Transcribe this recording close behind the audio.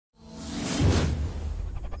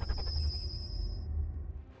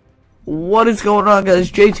What is going on,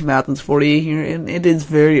 guys? JTMathens48 here, and it is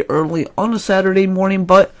very early on a Saturday morning,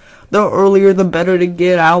 but the earlier the better to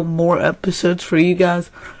get out more episodes for you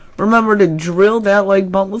guys. Remember to drill that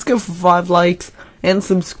like button. Let's go for 5 likes, and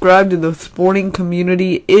subscribe to the sporting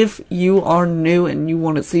community if you are new and you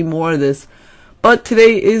want to see more of this. But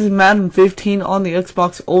today is Madden 15 on the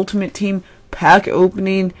Xbox Ultimate Team pack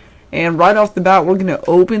opening, and right off the bat we're going to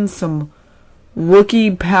open some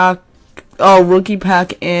rookie pack,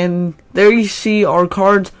 and there you see our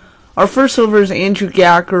cards. Our first silver is Andrew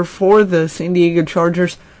Gacker for the San Diego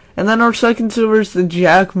Chargers, and then our second silver is the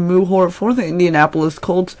Jack Muhort for the Indianapolis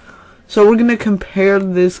Colts. So we're going to compare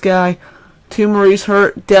this guy to Maurice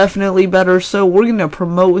Hurt, definitely better, so we're going to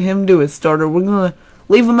promote him to a starter. We're going to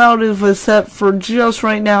leave him out of a set for just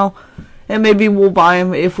right now, and maybe we'll buy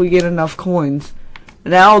him if we get enough coins.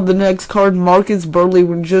 Now the next card, Marcus Burley,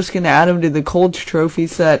 we're just going to add him to the Colts trophy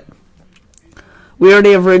set. We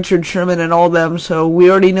already have Richard Sherman and all them, so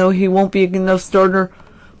we already know he won't be enough starter.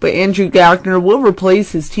 But Andrew Gackner will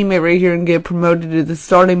replace his teammate right here and get promoted to the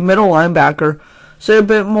starting middle linebacker. So a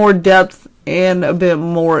bit more depth and a bit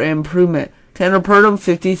more improvement. Tanner Purdom,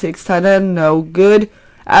 56 tight end, no good.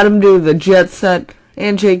 Add him to the Jet set.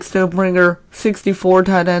 And Jake Stonebringer, 64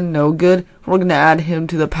 tight end, no good. We're going to add him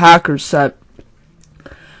to the Packers set.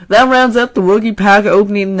 That rounds up the rookie pack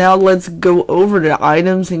opening. Now let's go over to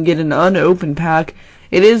items and get an unopened pack.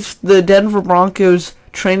 It is the Denver Broncos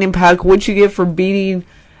training pack, which you get for beating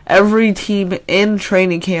every team in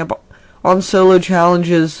training camp on solo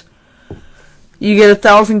challenges. You get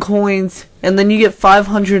 1,000 coins, and then you get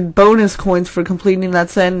 500 bonus coins for completing that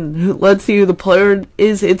set. And let's see who the player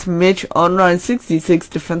is. It's Mitch Unrein, 66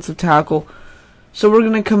 defensive tackle. So we're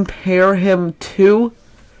going to compare him to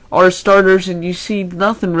our starters, and you see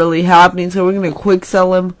nothing really happening, so we're going to quick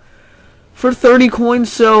sell him for 30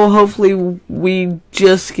 coins, so hopefully we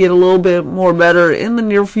just get a little bit more better in the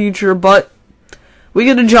near future. But we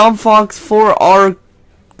get a John Fox for our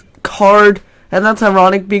card, and that's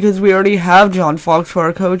ironic because we already have John Fox for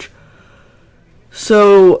our coach.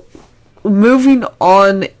 So moving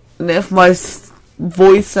on, and if my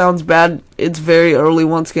voice sounds bad, it's very early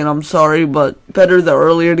once again, I'm sorry, but better the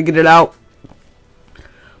earlier to get it out.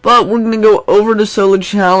 But we're going to go over to solo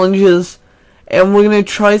challenges, and we're going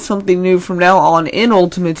to try something new from now on in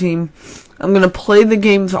Ultimate Team. I'm going to play the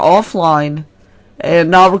games offline and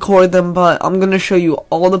not record them, but I'm going to show you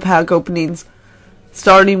all the pack openings,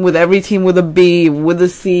 starting with every team with a B, with a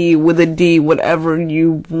C, with a D, whatever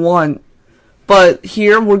you want. But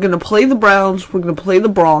here we're going to play the Browns, we're going to play the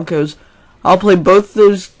Broncos. I'll play both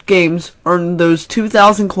those games, earn those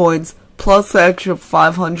 2,000 coins, plus the extra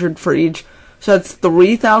 500 for each. So that's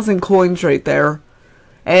 3,000 coins right there.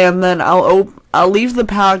 And then I'll leave the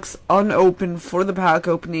packs unopened for the pack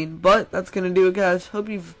opening. But that's going to do it, guys. Hope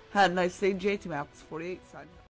you've had a nice day. JTMathens48 signing.